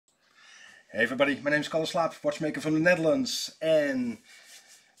Hey everybody, my name is Kalle Slaap, watchmaker from the Netherlands, and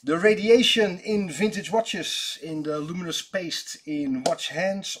the radiation in vintage watches, in the luminous paste in watch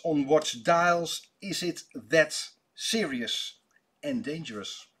hands, on watch dials, is it that serious and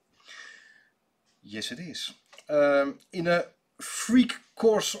dangerous? Yes it is. In a freak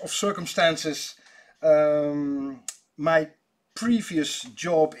course of circumstances, my previous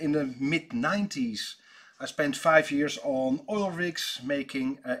job in the mid-90s, I spent 5 years on oil rigs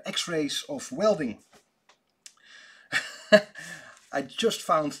making x-rays of welding. I just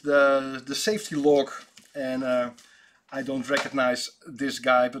found the safety log, and I don't recognize this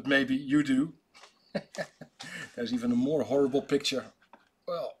guy, but maybe you do. There's even a more horrible picture.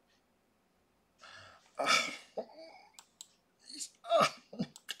 Well,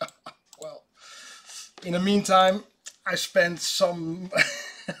 well, in the meantime, I spent some,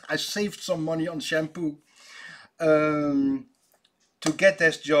 I saved some money on shampoo. To get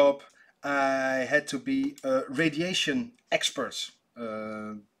this job, I had to be a radiation expert.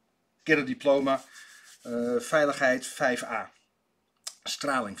 Get a diploma, veiligheid 5A,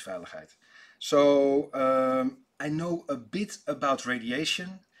 stralingsveiligheid. So I know a bit about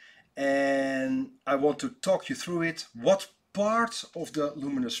radiation, and I want to talk you through it. What part of the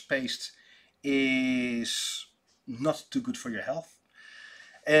luminous paste is not too good for your health,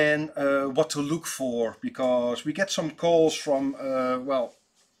 and what to look for, because we get some calls from well,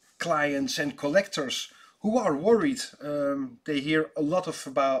 clients and collectors who are worried. They hear a lot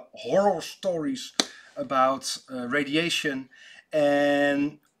about horror stories about radiation,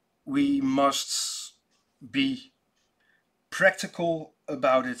 and we must be practical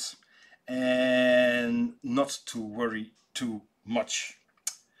about it and not to worry too much,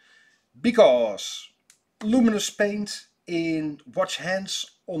 because luminous paint in watch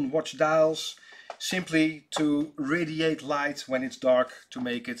hands, on watch dials, simply to radiate light when it's dark, to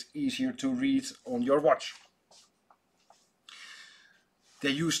make it easier to read on your watch.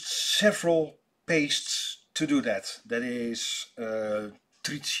 They used several pastes to do that. That is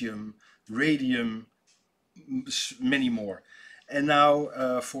tritium, radium, many more. And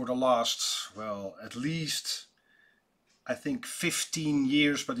now for the last, well, at least I think 15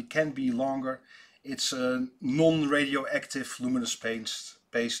 years, but it can be longer, it's a non-radioactive luminous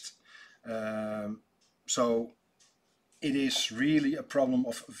paste. So it is really a problem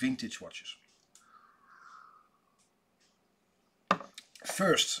of vintage watches.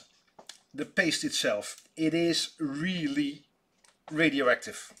 First, the paste itself. It is really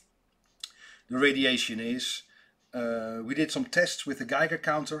radioactive. The radiation is. We did some tests with the Geiger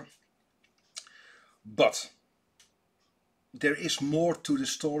counter, but there is more to the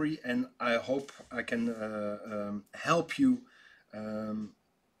story, and I hope I can help you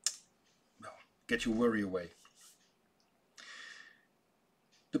get your worry away.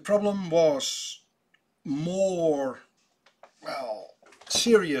 The problem was more, well,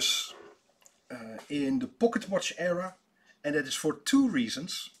 serious in the pocket watch era, and that is for two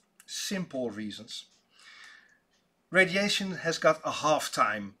reasons, simple reasons. Radiation has got a half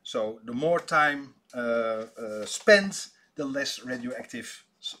time, so the more time spent, the less radioactive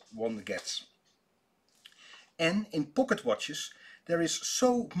one gets. And in pocket watches there is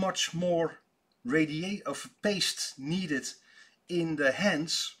so much more of paste needed in the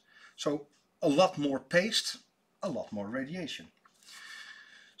hands, so a lot more paste, a lot more radiation.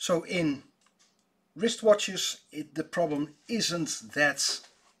 So in wristwatches the problem isn't that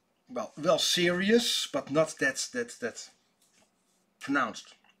well serious, but not that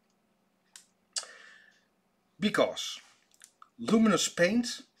pronounced, because luminous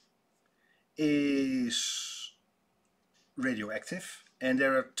paint is radioactive, and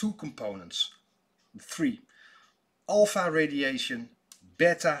there are two components, three: alpha radiation,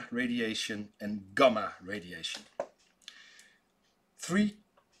 beta radiation, and gamma radiation. Three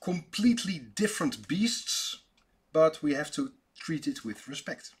completely different beasts, but we have to treat it with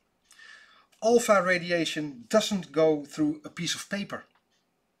respect. Alpha radiation doesn't go through a piece of paper.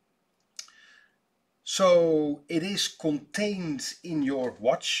 So it is contained in your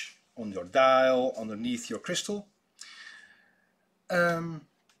watch, on your dial, underneath your crystal. And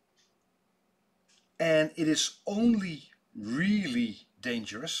it is only really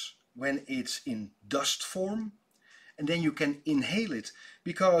dangerous when it's in dust form, and then you can inhale it,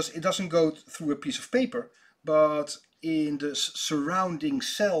 because it doesn't go through a piece of paper, but in the surrounding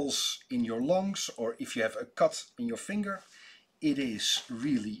cells in your lungs, or if you have a cut in your finger, it is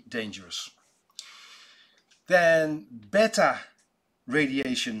really dangerous. Then beta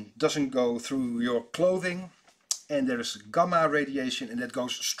radiation doesn't go through your clothing, and there is gamma radiation, and that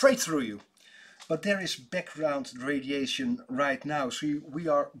goes straight through you. but there is background radiation right now. So we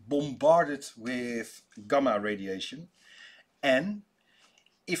are bombarded with gamma radiation. And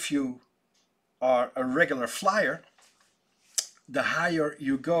if you are a regular flyer, the higher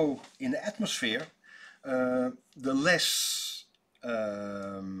you go in the atmosphere, the less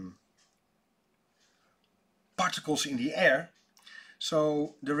particles in the air.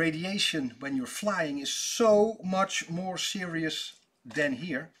 So the radiation when you're flying is so much more serious than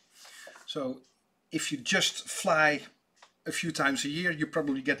here. So if you just fly a few times a year, you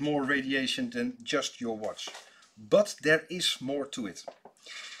probably get more radiation than just your watch. But there is more to it.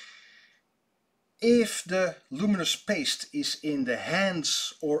 If the luminous paste is in the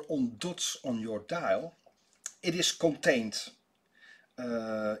hands or on dots on your dial, it is contained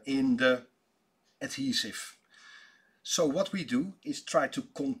in the adhesive. So what we do is try to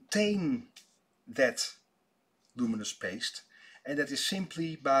contain that luminous paste, and that is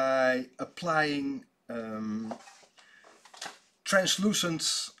simply by applying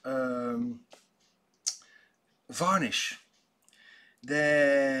translucent varnish.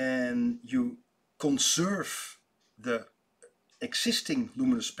 Then you conserve the existing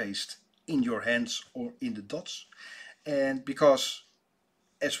luminous paste in your hands or in the dots, and because,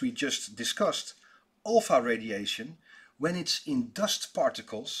 as we just discussed, alpha radiation, when it's in dust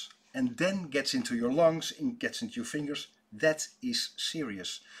particles and then gets into your lungs and gets into your fingers, that is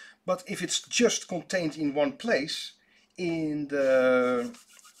serious. But if it's just contained in one place, in the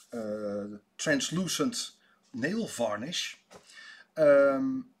translucent nail varnish,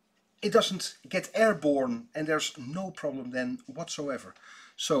 it doesn't get airborne and there's no problem then whatsoever.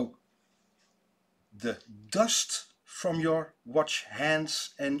 So the dust from your watch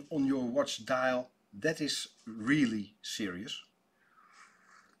hands and on your watch dial, that is really serious.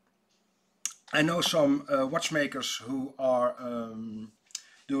 I know some watchmakers who are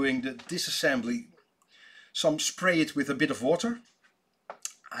doing the disassembly. Some spray it with a bit of water.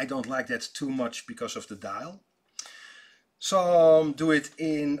 I don't like that too much because of the dial. Some do it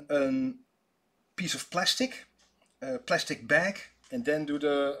in a piece of plastic, a plastic bag, and then do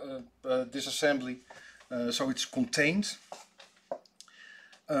the disassembly so it's contained.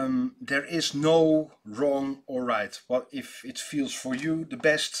 There is no wrong or right. Well, if it feels for you the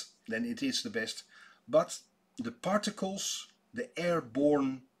best, then it is the best. But the particles, the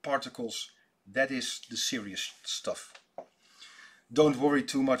airborne particles, that is the serious stuff. Don't worry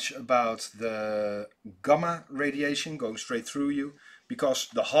too much about the gamma radiation going straight through you, because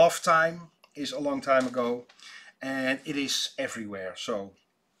the half time is a long time ago and it is everywhere. So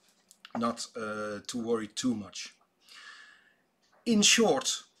not to worry too much. In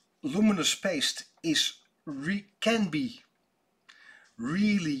short, luminous paste can be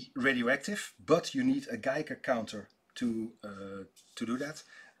really radioactive, but you need a Geiger counter to do that.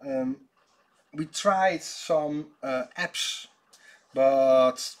 We tried some apps,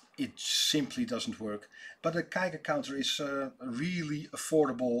 but it simply doesn't work. But a Geiger counter is really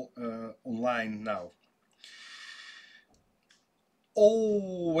affordable online now.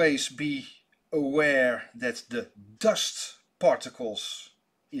 Always be aware that the dust particles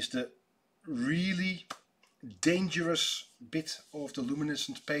is the really dangerous bit of the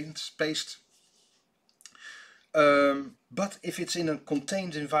luminescent paste. But if it's in a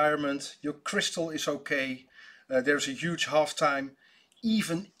contained environment, your crystal is okay. There's a huge half time,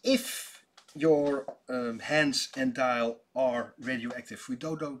 even if your hands and dial are radioactive. We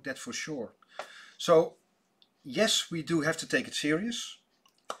don't know that for sure. So yes, we do have to take it serious.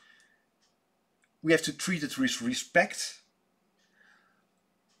 We have to treat it with respect,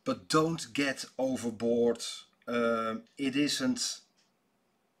 but don't get overboard. It isn't.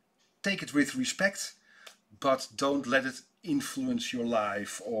 Take it with respect, but don't let it influence your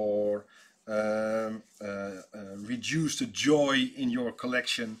life or reduce the joy in your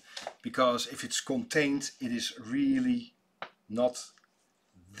collection, because if it's contained, it is really not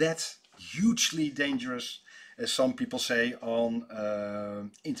that hugely dangerous as some people say on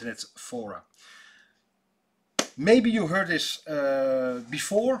internet fora. Maybe you heard this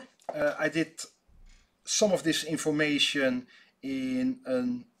before. I did some of this information in a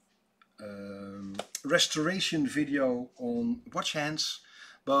restoration video on watch hands,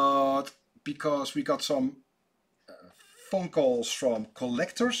 but because we got some phone calls from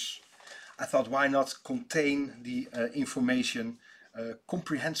collectors, I thought, why not contain the information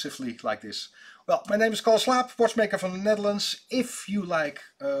comprehensively like this. Well, my name is Kalle Slaap, watchmaker from the Netherlands. If you like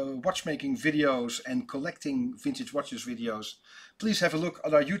watchmaking videos and collecting vintage watches videos, please have a look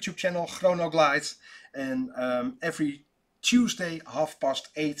at our YouTube channel, Chronoglide. And every Tuesday,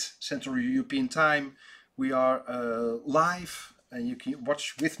 8:30 Central European Time, we are live, and you can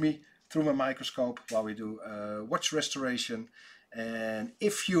watch with me through my microscope while we do watch restoration. And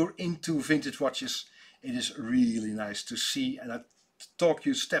if you're into vintage watches, it is really nice to see, and I talk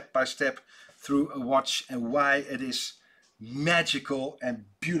you step by step through a watch and why it is magical and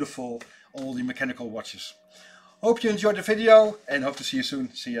beautiful, all the mechanical watches. Hope you enjoyed the video and hope to see you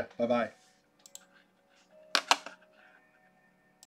soon. See ya. Bye bye.